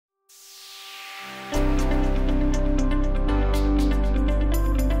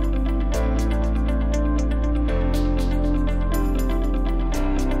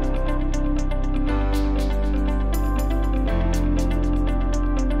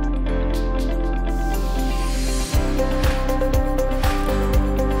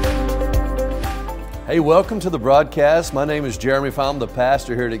Hey, welcome to the broadcast. My name is Jeremy Fowler. I'm the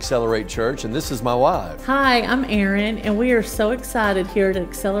pastor here at Accelerate Church, and this is my wife. Hi, I'm Erin, and we are so excited here at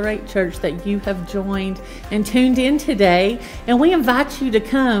Accelerate Church that you have joined and tuned in today. And we invite you to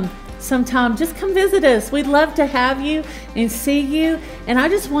come sometime. Just come visit us. We'd love to have you and see you. And I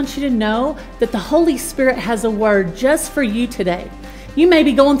just want you to know that the Holy Spirit has a word just for you today. You may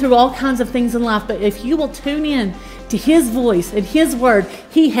be going through all kinds of things in life, but if you will tune in to His voice and His word,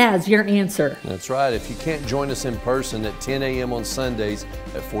 He has your answer. That's right. If you can't join us in person at 10 a.m. on Sundays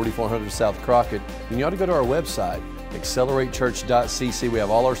at 4400 South Crockett, then you ought to go to our website, acceleratechurch.cc. We have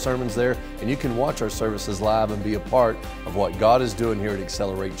all our sermons there, and you can watch our services live and be a part of what God is doing here at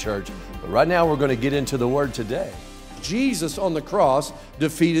Accelerate Church. But right now, we're going to get into the Word today. Jesus on the cross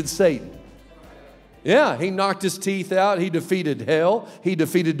defeated Satan. Yeah, He knocked his teeth out. He defeated hell. He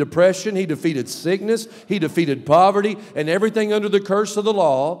defeated depression. He defeated sickness. He defeated poverty and everything under the curse of the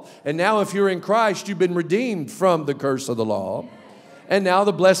law. And now if you're in Christ, you've been redeemed from the curse of the law. And now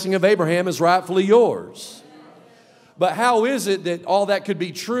the blessing of Abraham is rightfully yours. But how is it that all that could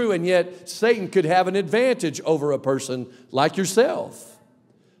be true and yet Satan could have an advantage over a person like yourself?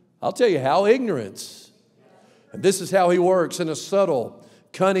 I'll tell you how: ignorance. And this is how he works, in a subtle,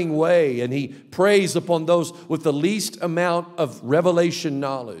 cunning way, and he preys upon those with the least amount of revelation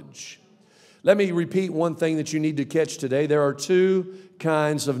knowledge. Let me repeat one thing that you need to catch today. There are two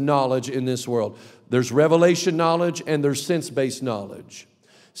kinds of knowledge in this world. There's revelation knowledge and there's sense-based knowledge.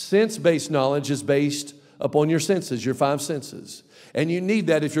 Sense-based knowledge is based upon your senses, your five senses. And you need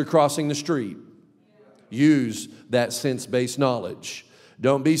that if you're crossing the street. Use that sense-based knowledge.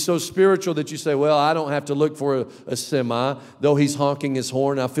 Don't be so spiritual that you say, well, I don't have to look for a semi. Though he's honking his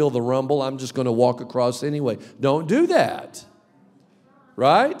horn, I feel the rumble. I'm just going to walk across anyway. Don't do that.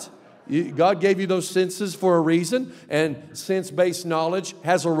 Right? God gave you those senses for a reason, and sense-based knowledge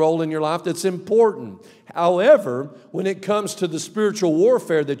has a role in your life that's important. However, when it comes to the spiritual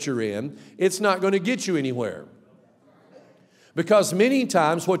warfare that you're in, it's not going to get you anywhere. Because many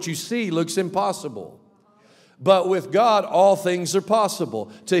times what you see looks impossible. But with God, all things are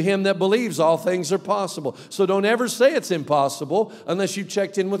possible. To him that believes, all things are possible. So don't ever say it's impossible unless you've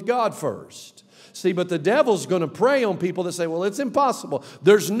checked in with God first. See, but the devil's going to prey on people that say, well, it's impossible.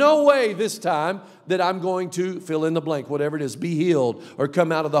 There's no way this time that I'm going to fill in the blank, whatever it is, be healed or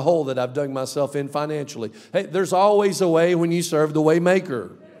come out of the hole that I've dug myself in financially. Hey, there's always a way when you serve the way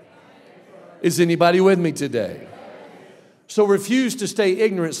maker. Is anybody with me today? So refuse to stay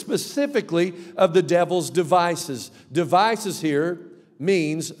ignorant specifically of the devil's devices. Devices here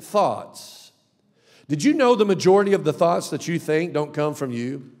means thoughts. Did you know the majority of the thoughts that you think don't come from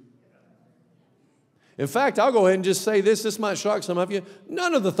you? In fact, I'll go ahead and just say this. This might shock some of you.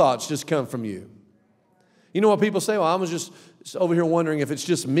 None of the thoughts just come from you. You know what people say? Well, I was just over here wondering if it's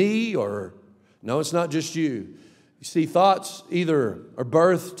just me or... No, it's not just you. You see, thoughts either are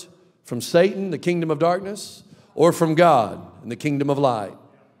birthed from Satan, the kingdom of darkness, or from God in the kingdom of light.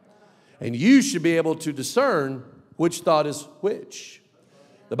 And you should be able to discern which thought is which.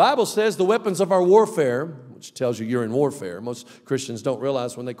 The Bible says the weapons of our warfare, which tells you you're in warfare. Most Christians don't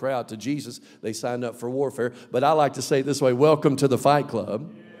realize when they cry out to Jesus, they sign up for warfare. But I like to say it this way: welcome to the fight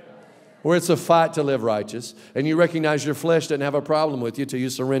club, where it's a fight to live righteous. And you recognize your flesh doesn't have a problem with you till you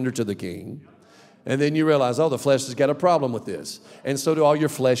surrender to the King. And then you realize, oh, the flesh has got a problem with this. And so do all your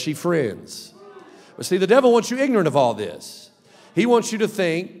fleshy friends. But see, the devil wants you ignorant of all this. He wants you to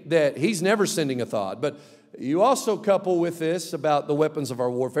think that he's never sending a thought. But you also couple with this about the weapons of our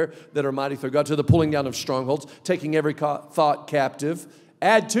warfare that are mighty through God to the pulling down of strongholds, taking every thought captive.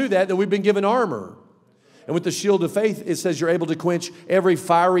 Add to that we've been given armor. And with the shield of faith, it says you're able to quench every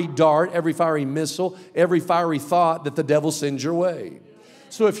fiery dart, every fiery missile, every fiery thought that the devil sends your way.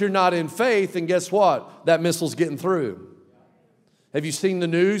 So if you're not in faith, then guess what? That missile's getting through. Have you seen the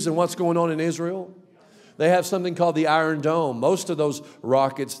news and what's going on in Israel? They have something called the Iron Dome. Most of those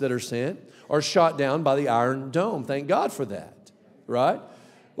rockets that are sent are shot down by the Iron Dome. Thank God for that, right?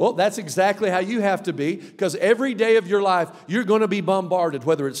 Well, that's exactly how you have to be, because every day of your life, you're going to be bombarded,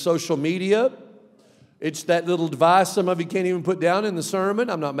 whether it's social media, it's that little device some of you can't even put down in the sermon.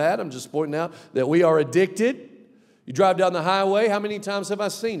 I'm not mad. I'm just pointing out that we are addicted. You drive down the highway, how many times have I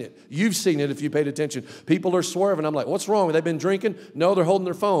seen it? You've seen it if you paid attention. People are swerving. I'm like, what's wrong? Have they been drinking? No, they're holding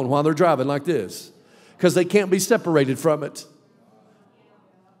their phone while they're driving like this, because they can't be separated from it.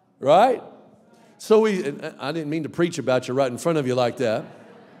 Right? So I didn't mean to preach about you right in front of you like that.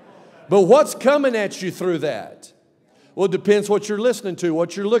 But what's coming at you through that? Well, it depends what you're listening to,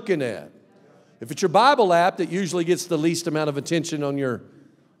 what you're looking at. If it's your Bible app that usually gets the least amount of attention on your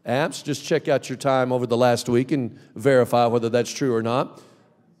apps, just check out your time over the last week and verify whether that's true or not.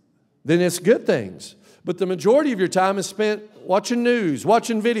 Then it's good things. But the majority of your time is spent watching news,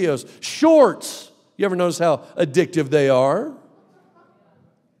 watching videos, shorts. You ever notice how addictive they are?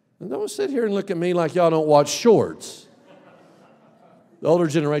 And don't sit here and look at me like y'all don't watch shorts. The older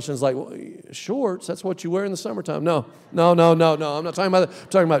generation is like, well, shorts, that's what you wear in the summertime. No. I'm not talking about that. I'm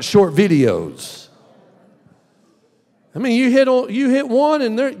talking about short videos. I mean, you hit one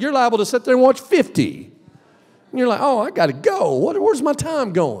and you're liable to sit there and watch 50. And you're like, oh, I got to go. Where's my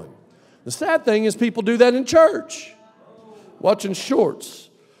time going? The sad thing is people do that in church, watching shorts.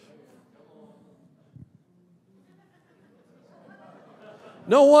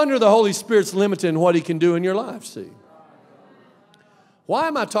 No wonder the Holy Spirit's limited in what He can do in your life, see. Why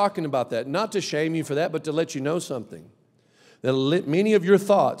am I talking about that? Not to shame you for that, but to let you know something. That many of your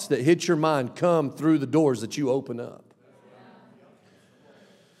thoughts that hit your mind come through the doors that you open up.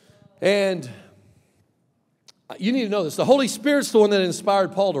 And you need to know this. The Holy Spirit's the one that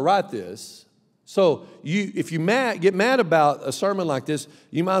inspired Paul to write this. So if you get mad about a sermon like this,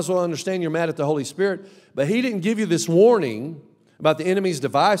 you might as well understand you're mad at the Holy Spirit. But he didn't give you this warning about the enemy's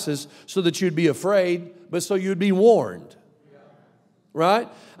devices so that you'd be afraid, but so you'd be warned. Right?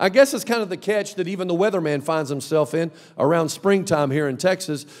 I guess it's kind of the catch that even the weatherman finds himself in around springtime here in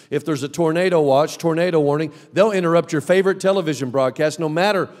Texas. If there's a tornado watch, tornado warning, they'll interrupt your favorite television broadcast, no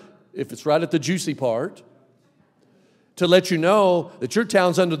matter if it's right at the juicy part, to let you know that your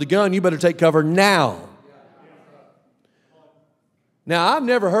town's under the gun. You better take cover now. Now, I've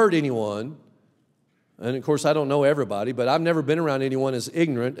never heard anyone, and of course I don't know everybody, but I've never been around anyone as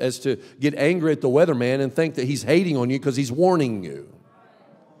ignorant as to get angry at the weatherman and think that he's hating on you because he's warning you.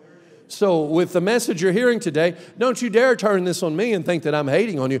 So with the message you're hearing today, don't you dare turn this on me and think that I'm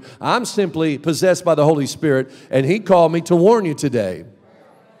hating on you. I'm simply possessed by the Holy Spirit, and He called me to warn you today.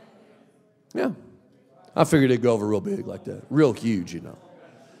 Yeah. I figured it'd go over real big like that. Real huge, you know.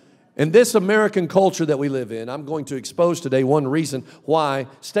 In this American culture that we live in, I'm going to expose today one reason why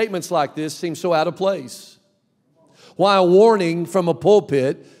statements like this seem so out of place. Why a warning from a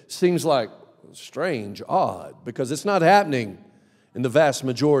pulpit seems like strange, odd, because it's not happening in the vast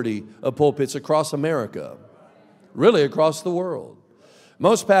majority of pulpits across America, really across the world.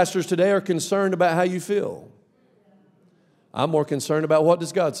 Most pastors today are concerned about how you feel. I'm more concerned about what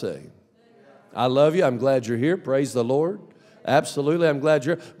does God say. I love you. I'm glad you're here. Praise the Lord. Absolutely. I'm glad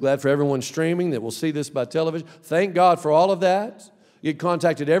you're here. Glad for everyone streaming that will see this by television. Thank God for all of that. You get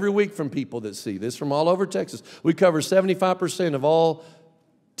contacted every week from people that see this from all over Texas. We cover 75% of all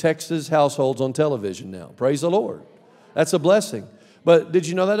Texas households on television now. Praise the Lord. That's a blessing. But did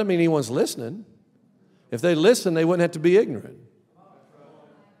you know that doesn't mean anyone's listening? If they listen, they wouldn't have to be ignorant.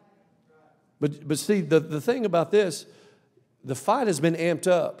 But see, the thing about this, the fight has been amped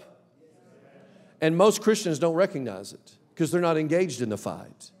up. And most Christians don't recognize it because they're not engaged in the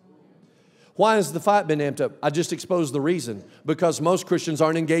fight. Why has the fight been amped up? I just exposed the reason. Because most Christians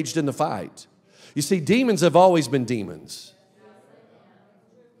aren't engaged in the fight. You see, demons have always been demons.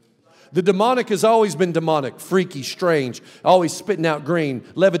 The demonic has always been demonic, freaky, strange, always spitting out green,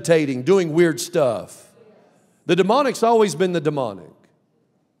 levitating, doing weird stuff. The demonic's always been the demonic.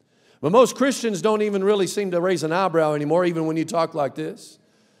 But most Christians don't even really seem to raise an eyebrow anymore, even when you talk like this.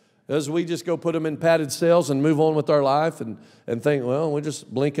 As we just go put them in padded cells and move on with our life and think, well, we're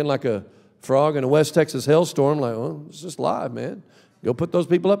just blinking like a frog in a West Texas hailstorm. Like, well, it's just live, man. Go put those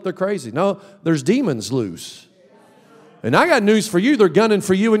people up, they're crazy. No, there's demons loose. And I got news for you. They're gunning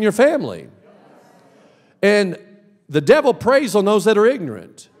for you and your family. And the devil preys on those that are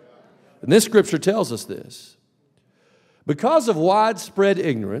ignorant. And this scripture tells us this. Because of widespread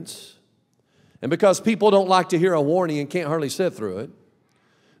ignorance, and because people don't like to hear a warning and can't hardly sit through it,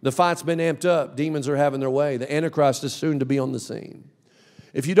 the fight's been amped up. Demons are having their way. The Antichrist is soon to be on the scene.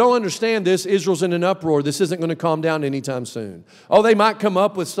 If you don't understand this, Israel's in an uproar. This isn't going to calm down anytime soon. Oh, they might come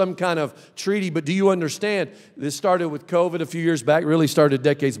up with some kind of treaty, but do you understand? This started with COVID a few years back, really started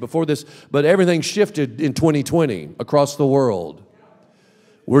decades before this, but everything shifted in 2020 across the world.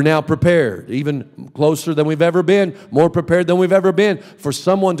 We're now prepared, even closer than we've ever been, more prepared than we've ever been for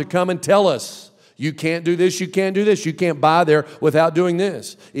someone to come and tell us, you can't do this, you can't do this, you can't buy there without doing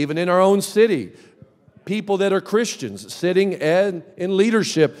this. Even in our own city, people that are Christians sitting in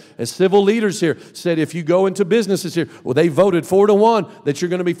leadership as civil leaders here said if you go into businesses here, well, they voted 4-1 that you're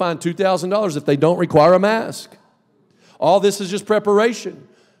going to be fined $2,000 if they don't require a mask. All this is just preparation.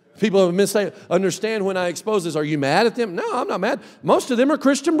 People have misunderstand when I expose this. Are you mad at them? No, I'm not mad. Most of them are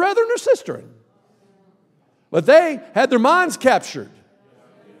Christian brethren or sistren. But they had their minds captured.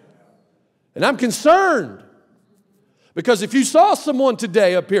 And I'm concerned. Because if you saw someone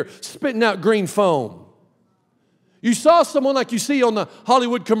today up here spitting out green foam, you saw someone like you see on the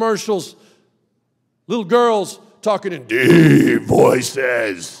Hollywood commercials Little girls talking in deep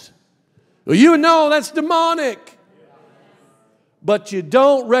voices. Well, you know that's demonic. But you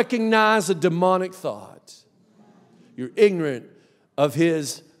don't recognize a demonic thought. You're ignorant of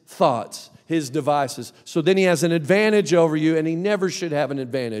his thoughts, his devices. So then he has an advantage over you, and he never should have an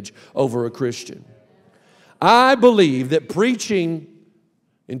advantage over a Christian. I believe that preaching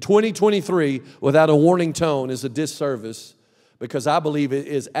in 2023 without a warning tone is a disservice, because I believe it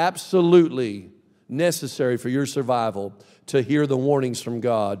is absolutely necessary for your survival to hear the warnings from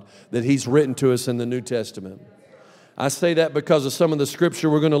God that he's written to us in the New Testament. I say that because of some of the scripture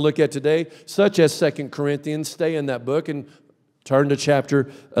we're going to look at today, such as 2 Corinthians. Stay in that book and turn to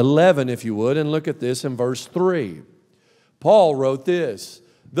chapter 11, if you would, and look at this in verse 3. Paul wrote this.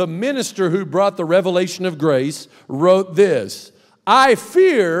 The minister who brought the revelation of grace wrote this. I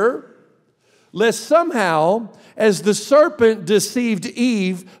fear lest somehow, as the serpent deceived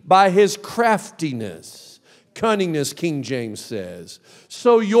Eve by his craftiness, cunningness, King James says,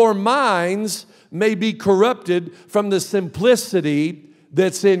 so your minds may be corrupted from the simplicity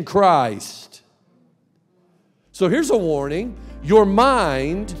that's in Christ. So here's a warning. Your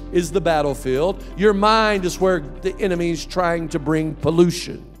mind is the battlefield. Your mind is where the enemy is trying to bring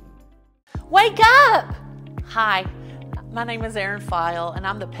pollution. Wake up! Hi, my name is Erin File, and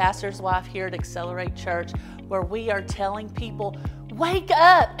I'm the pastor's wife here at Accelerate Church, where we are telling people, wake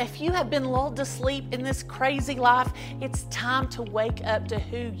up! If you have been lulled to sleep in this crazy life, it's time to wake up to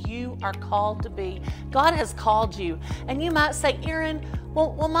who you are called to be. God has called you. And you might say, Erin,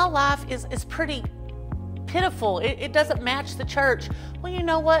 well my life is pretty pitiful. It doesn't match the church. Well, you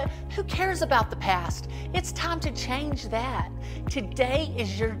know what? Who cares about the past? It's time to change that. Today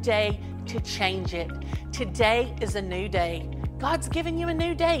is your day to change it. Today is a new day. God's given you a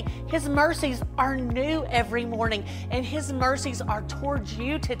new day. His mercies are new every morning, and His mercies are towards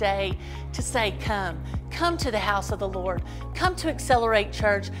you today to say, come to the house of the Lord. Come to Accelerate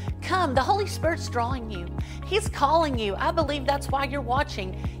Church. Come. The Holy Spirit's drawing you. He's calling you. I believe that's why you're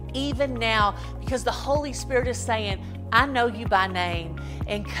watching even now, because the Holy Spirit is saying, I know you by name,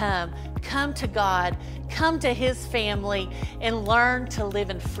 and come to God, come to His family, and learn to live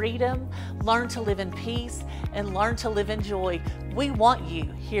in freedom, learn to live in peace, and learn to live in joy. We want you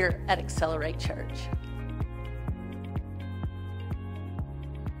here at Accelerate Church.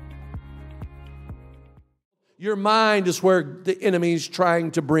 Your mind is where the enemy is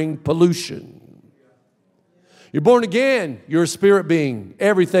trying to bring pollution. You're born again. You're a spirit being.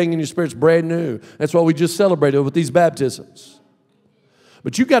 Everything in your spirit's brand new. That's what we just celebrated with these baptisms.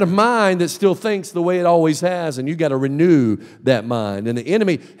 But you've got a mind that still thinks the way it always has, and you've got to renew that mind. And the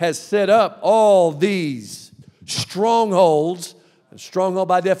enemy has set up all these strongholds. A stronghold,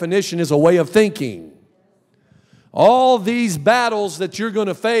 by definition, is a way of thinking. All these battles that you're going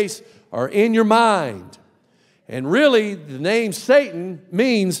to face are in your mind. And really, the name Satan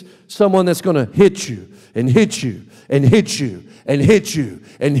means someone that's going to hit you and hit you and hit you and hit you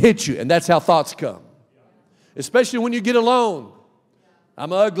and hit you. And that's how thoughts come. Especially when you get alone.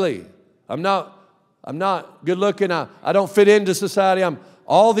 I'm ugly. I'm not good looking. I don't fit into society.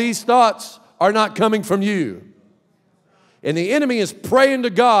 All these thoughts are not coming from you. And the enemy is praying to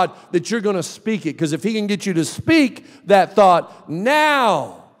God that you're going to speak it. Because if he can get you to speak that thought,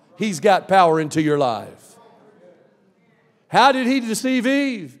 now he's got power into your life. How did he deceive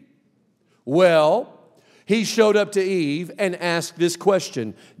Eve? Well, he showed up to Eve and asked this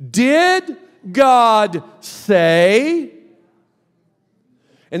question. Did God say?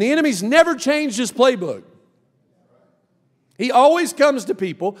 And the enemy's never changed his playbook. He always comes to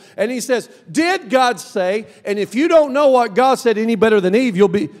people and he says, did God say? And if you don't know what God said any better than Eve, you'll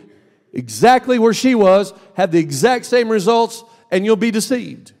be exactly where she was, have the exact same results, and you'll be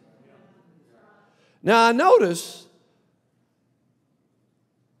deceived. Now I notice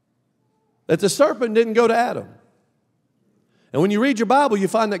that the serpent didn't go to Adam. And when you read your Bible, you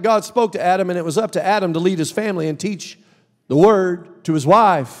find that God spoke to Adam, and it was up to Adam to lead his family and teach the word to his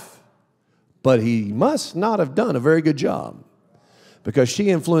wife. But he must not have done a very good job, because she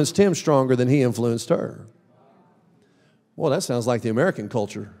influenced him stronger than he influenced her. Well, that sounds like the American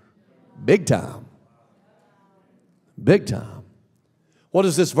culture. Big time. Big time. What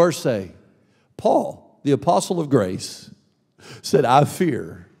does this verse say? Paul, the apostle of grace, said, I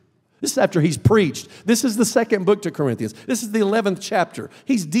fear. This is after he's preached. This is the second book to Corinthians. This is the 11th chapter.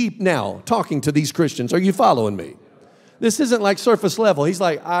 He's deep now talking to these Christians. Are you following me? This isn't like surface level. He's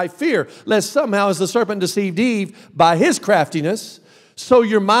like, I fear lest somehow as the serpent deceived Eve by his craftiness, so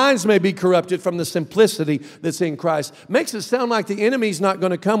your minds may be corrupted from the simplicity that's in Christ. Makes it sound like the enemy's not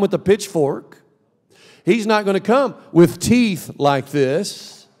going to come with a pitchfork. He's not going to come with teeth like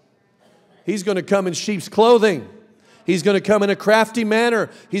this. He's going to come in sheep's clothing. He's going to come in a crafty manner.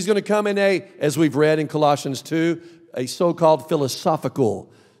 He's going to come in a, as we've read in Colossians 2, a so-called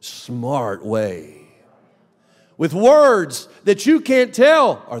philosophical, smart way. With words that you can't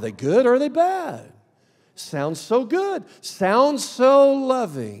tell. Are they good or are they bad? Sounds so good. Sounds so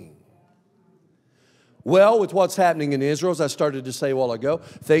loving. Well, with what's happening in Israel, as I started to say a while ago,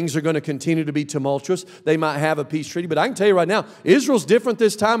 things are going to continue to be tumultuous. They might have a peace treaty, but I can tell you right now, Israel's different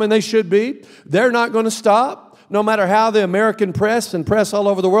this time, and they should be. They're not going to stop, no matter how the American press and press all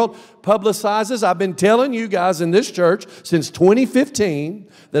over the world publicizes. I've been telling you guys in this church since 2015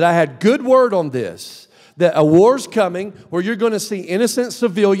 that I had good word on this, that a war's coming where you're going to see innocent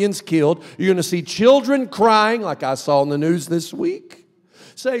civilians killed. You're going to see children crying, like I saw in the news this week,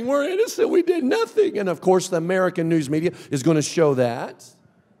 saying, we're innocent, we did nothing. And of course, the American news media is going to show that.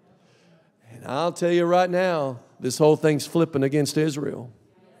 And I'll tell you right now, this whole thing's flipping against Israel.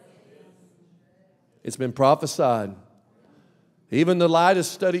 It's been prophesied. Even the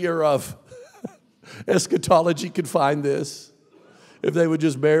lightest studier of eschatology could find this. If they would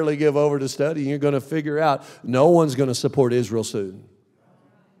just barely give over to studying, you're going to figure out no one's going to support Israel soon.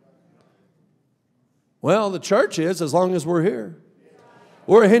 Well, the church is, as long as we're here.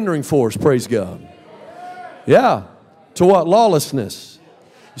 We're a hindering force, praise God. Yeah. To what? Lawlessness.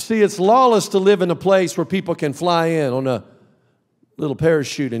 You see, it's lawless to live in a place where people can fly in on a little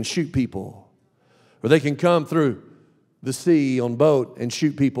parachute and shoot people. Or they can come through the sea on boat and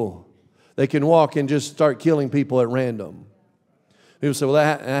shoot people. They can walk and just start killing people at random. People say, well,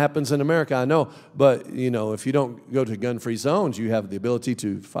 that happens in America. I know. But, you know, if you don't go to gun-free zones, you have the ability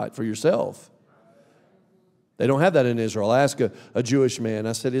to fight for yourself. They don't have that in Israel. I asked a Jewish man,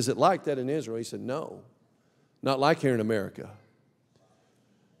 I said, is it like that in Israel? He said, no, not like here in America.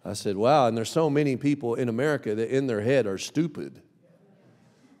 I said, wow, and there's so many people in America that in their head are stupid.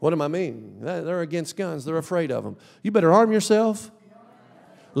 What do I mean? They're against guns. They're afraid of them. You better arm yourself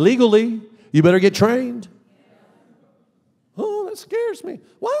legally. You better get trained. Oh, that scares me.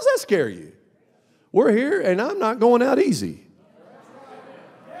 Why does that scare you? We're here, and I'm not going out easy.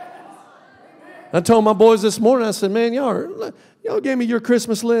 I told my boys this morning, I said, man, y'all gave me your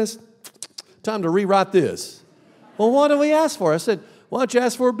Christmas list. Time to rewrite this. Well, what do we ask for? I said, why don't you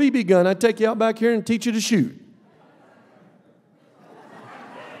ask for a BB gun? I'd take you out back here and teach you to shoot.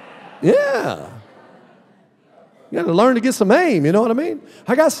 Yeah. You got to learn to get some aim, you know what I mean?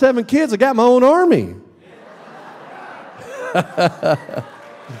 I got 7 kids. I got my own army.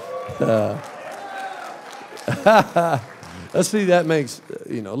 Let's see, that makes,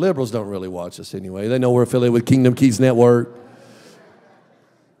 liberals don't really watch us anyway. They know we're affiliated with Kingdom Keys Network.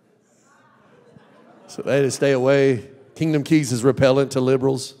 So they had to stay away. Kingdom Keys is repellent to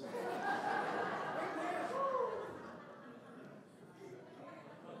liberals.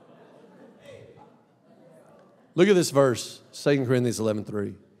 Look at this verse, 2 Corinthians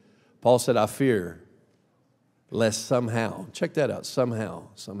 11:3. Paul said, I fear lest somehow, check that out, somehow,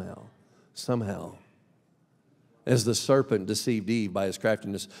 as the serpent deceived Eve by his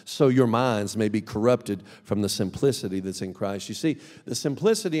craftiness, so your minds may be corrupted from the simplicity that's in Christ. You see, the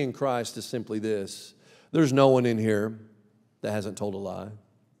simplicity in Christ is simply this. There's no one in here that hasn't told a lie.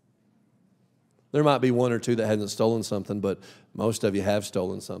 There might be 1 or 2 that hasn't stolen something, but most of you have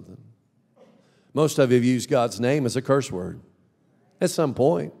stolen something. Most of you have used God's name as a curse word at some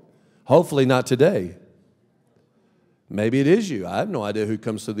point. Hopefully not today. Maybe it is you. I have no idea who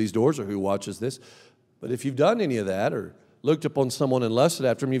comes through these doors or who watches this. But if you've done any of that or looked upon someone and lusted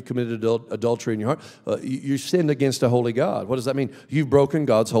after him, you've committed adultery in your heart. You sinned against a holy God. What does that mean? You've broken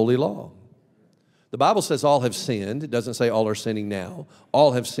God's holy law. The Bible says all have sinned. It doesn't say all are sinning now.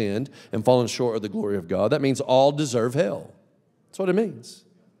 All have sinned and fallen short of the glory of God. That means all deserve hell. That's what it means.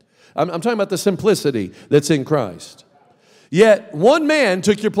 I'm talking about the simplicity that's in Christ. Yet one man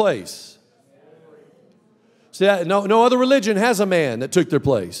took your place. See, no other religion has a man that took their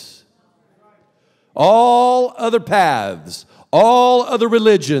place. All other paths, all other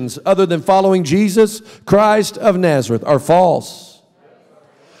religions other than following Jesus Christ of Nazareth are false.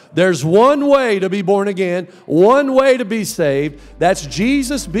 There's one way to be born again, one way to be saved. That's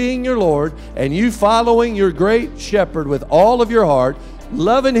Jesus being your Lord and you following your great shepherd with all of your heart,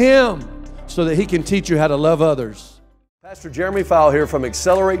 loving him so that he can teach you how to love others. Pastor Jeremy Fowle here from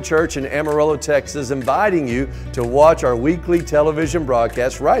Accelerate Church in Amarillo, Texas, inviting you to watch our weekly television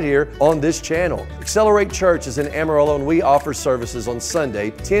broadcast right here on this channel. Accelerate Church is in Amarillo, and we offer services on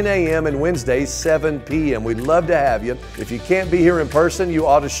Sunday, 10 a.m. and Wednesdays, 7 p.m. We'd love to have you. If you can't be here in person, you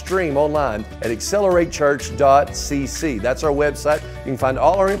ought to stream online at acceleratechurch.cc. That's our website. You can find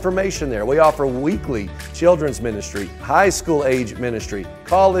all our information there. We offer weekly children's ministry, high school age ministry,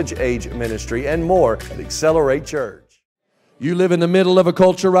 college age ministry, and more at Accelerate Church. You live in the middle of a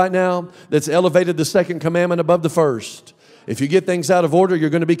culture right now that's elevated the second commandment above the first. If you get things out of order, you're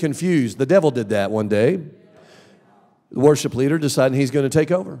going to be confused. The devil did that one day. The worship leader decided he's going to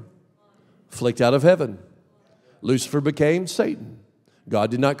take over. Flicked out of heaven. Lucifer became Satan. God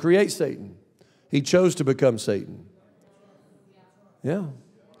did not create Satan. He chose to become Satan. Yeah.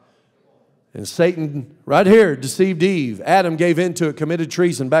 And Satan, right here, deceived Eve. Adam gave in to it, committed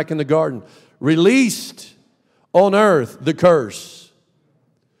treason back in the garden. Released on earth the curse.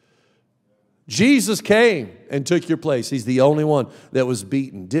 Jesus came and took your place. He's the only one that was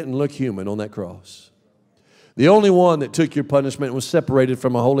beaten, didn't look human on that cross. The only one that took your punishment, was separated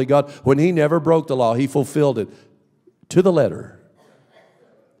from a holy God. When he never broke the law, he fulfilled it to the letter.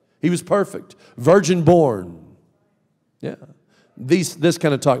 He was perfect, virgin born. Yeah. This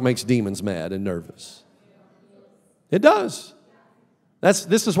kind of talk makes demons mad and nervous. It does.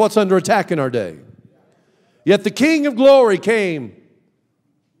 This is what's under attack in our day. Yet the King of glory came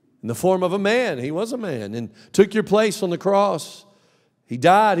in the form of a man. He was a man and took your place on the cross. He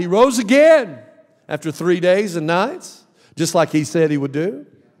died. He rose again after 3 days and nights, just like he said he would do.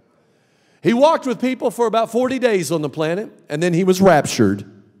 He walked with people for about 40 days on the planet, and then he was raptured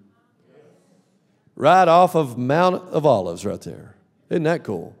right off of Mount of Olives right there. Isn't that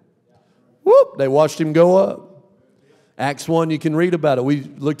cool? Whoop! They watched him go up. Acts 1, you can read about it. We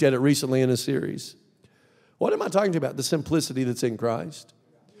looked at it recently in a series. What am I talking about? The simplicity that's in Christ.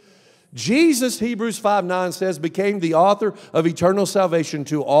 Jesus, Hebrews 5:9 says, became the author of eternal salvation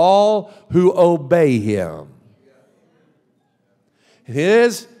to all who obey him.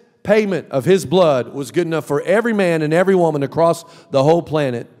 His payment of his blood was good enough for every man and every woman across the whole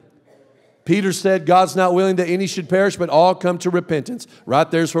planet. Peter said, God's not willing that any should perish, but all come to repentance. Right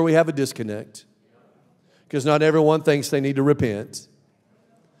there's where we have a disconnect. Because not everyone thinks they need to repent.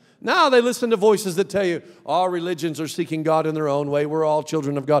 Now they listen to voices that tell you all religions are seeking God in their own way. We're all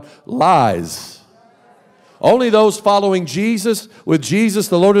children of God. Lies. Only those following Jesus, with Jesus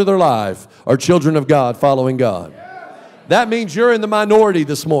the Lord of their life, are children of God following God. That means you're in the minority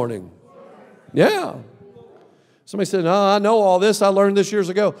this morning. Yeah. Somebody said, no, I know all this. I learned this years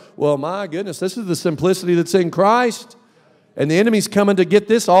ago. Well, my goodness, this is the simplicity that's in Christ. And the enemy's coming to get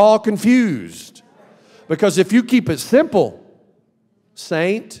this all confused. Because if you keep it simple,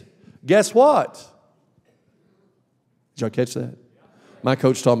 saint, guess what? Did y'all catch that? My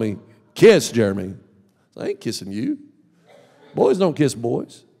coach told me, kiss, Jeremy. I ain't kissing you. Boys don't kiss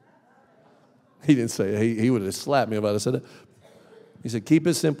boys. He didn't say it. He would have slapped me if I said that. He said, keep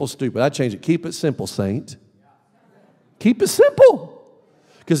it simple, stupid. I changed it. Keep it simple, saint. Keep it simple.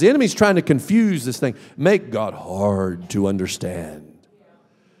 Because the enemy's trying to confuse this thing. Make God hard to understand.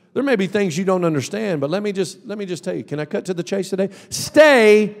 There may be things you don't understand, but let me just tell you, can I cut to the chase today?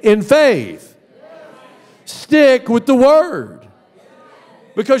 Stay in faith. Stick with the word.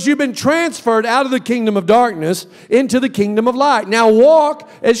 Because you've been transferred out of the kingdom of darkness into the kingdom of light. Now walk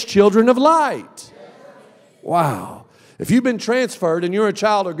as children of light. Wow. If you've been transferred and you're a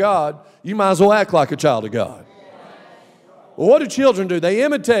child of God, you might as well act like a child of God. Well, what do children do? They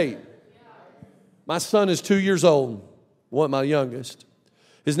imitate. My son is 2 years old, my youngest.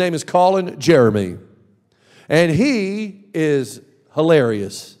 His name is Colin Jeremy. And he is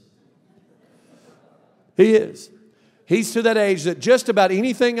hilarious. He is. He's to that age that just about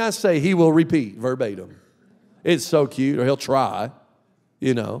anything I say, he will repeat verbatim. It's so cute, or he'll try,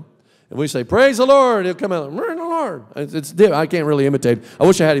 you know. And we say, praise the Lord, he'll come out, praise the Lord. It's I can't really imitate him. I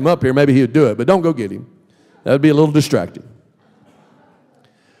wish I had him up here. Maybe he would do it, but don't go get him. That would be a little distracting.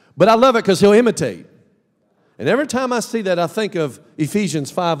 But I love it because he'll imitate. And every time I see that, I think of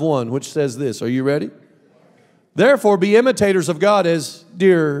Ephesians 5:1, which says this. Are you ready? Therefore, be imitators of God as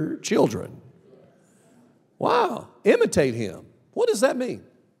dear children. Wow. Imitate him. What does that mean?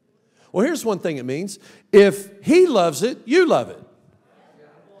 Well, here's one thing it means. If he loves it, you love it.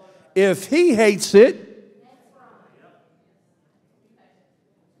 If he hates it,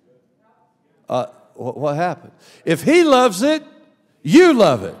 what happened? If he loves it, you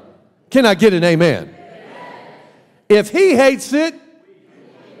love it. Can I get an amen? If he hates it,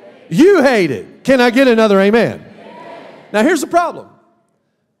 you hate it. Can I get another amen? Now here's the problem.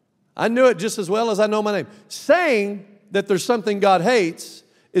 I knew it just as well as I know my name. Saying that there's something God hates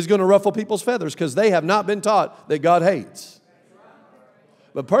is going to ruffle people's feathers because they have not been taught that God hates.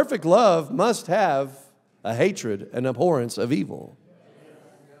 But perfect love must have a hatred and abhorrence of evil.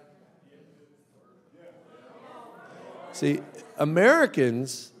 See,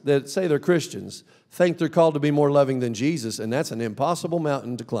 Americans that say they're Christians think they're called to be more loving than Jesus, and that's an impossible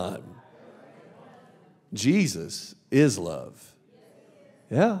mountain to climb. Jesus is love.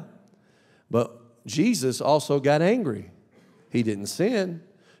 Yeah. But Jesus also got angry. He didn't sin.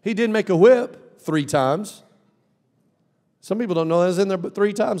 He did make a whip 3 times. Some people don't know that's in there but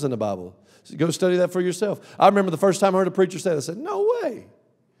 3 times in the Bible. So go study that for yourself. I remember the first time I heard a preacher say that, I said, no way.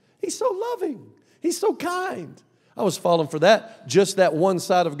 He's so loving. He's so kind. I was falling for that, just that one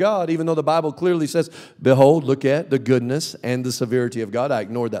side of God, even though the Bible clearly says, behold, look at the goodness and the severity of God. I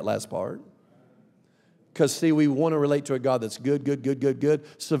ignored that last part. Because, see, we want to relate to a God that's good, good, good, good, good.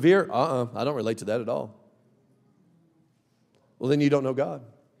 Severe, I don't relate to that at all. Well, then you don't know God.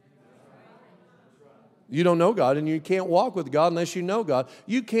 You don't know God, and you can't walk with God unless you know God.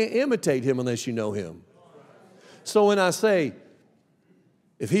 You can't imitate Him unless you know Him. So when I say,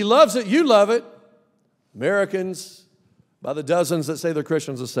 if He loves it, you love it, Americans, by the dozens that say they're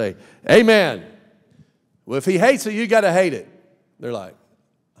Christians, will say, amen. Well, if He hates it, you got to hate it. They're like,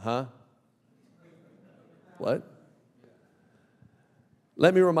 huh? What?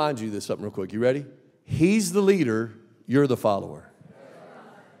 Let me remind you this something real quick. You ready? He's the leader, you're the follower.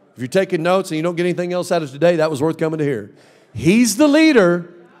 If you're taking notes and you don't get anything else out of today, that was worth coming to hear. He's the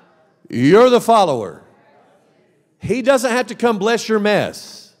leader, you're the follower. He doesn't have to come bless your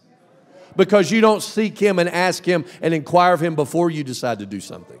mess because you don't seek Him and ask Him and inquire of Him before you decide to do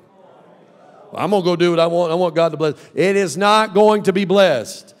something. Well, I'm going to go do what I want. I want God to bless. It is not going to be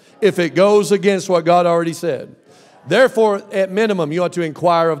blessed if it goes against what God already said. Therefore, at minimum, you ought to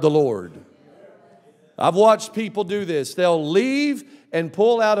inquire of the Lord. I've watched people do this. They'll leave and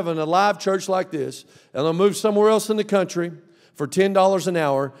pull out of an alive church like this, and they'll move somewhere else in the country for $10 an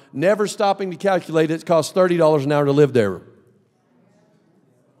hour, never stopping to calculate it costs $30 an hour to live there.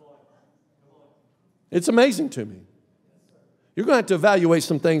 It's amazing to me. You're going to have to evaluate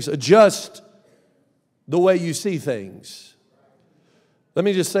some things, adjust the way you see things. Let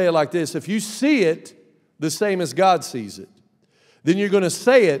me just say it like this. If you see it the same as God sees it, then you're going to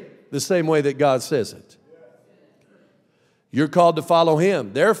say it the same way that God says it. You're called to follow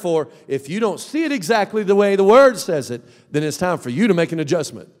Him. Therefore, if you don't see it exactly the way the Word says it, then it's time for you to make an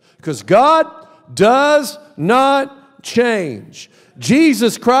adjustment. Because God does not change.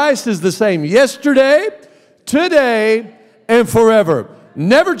 Jesus Christ is the same yesterday, today, and forever.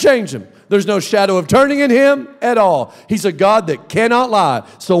 Never change Him. There's no shadow of turning in Him at all. He's a God that cannot lie.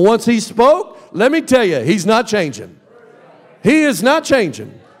 So once He spoke, let me tell you, He's not changing. He is not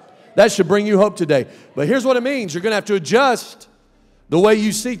changing. That should bring you hope today. But here's what it means. You're going to have to adjust the way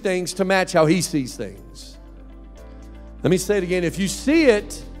you see things to match how He sees things. Let me say it again. If you see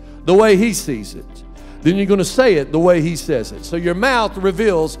it the way He sees it, then you're going to say it the way He says it. So your mouth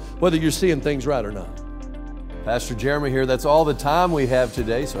reveals whether you're seeing things right or not. Pastor Jeremy here. That's all the time we have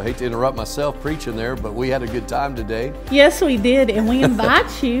today, so I hate to interrupt myself preaching there, but we had a good time today. Yes, we did, and we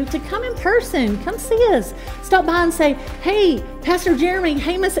invite you to come in person. Come see us. Stop by and say, hey, Pastor Jeremy,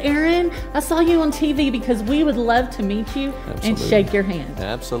 hey, Miss Erin, I saw you on TV, because we would love to meet you and shake your hand.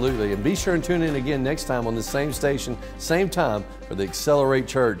 Absolutely, and be sure and tune in again next time on the same station, same time for the Accelerate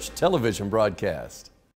Church television broadcast.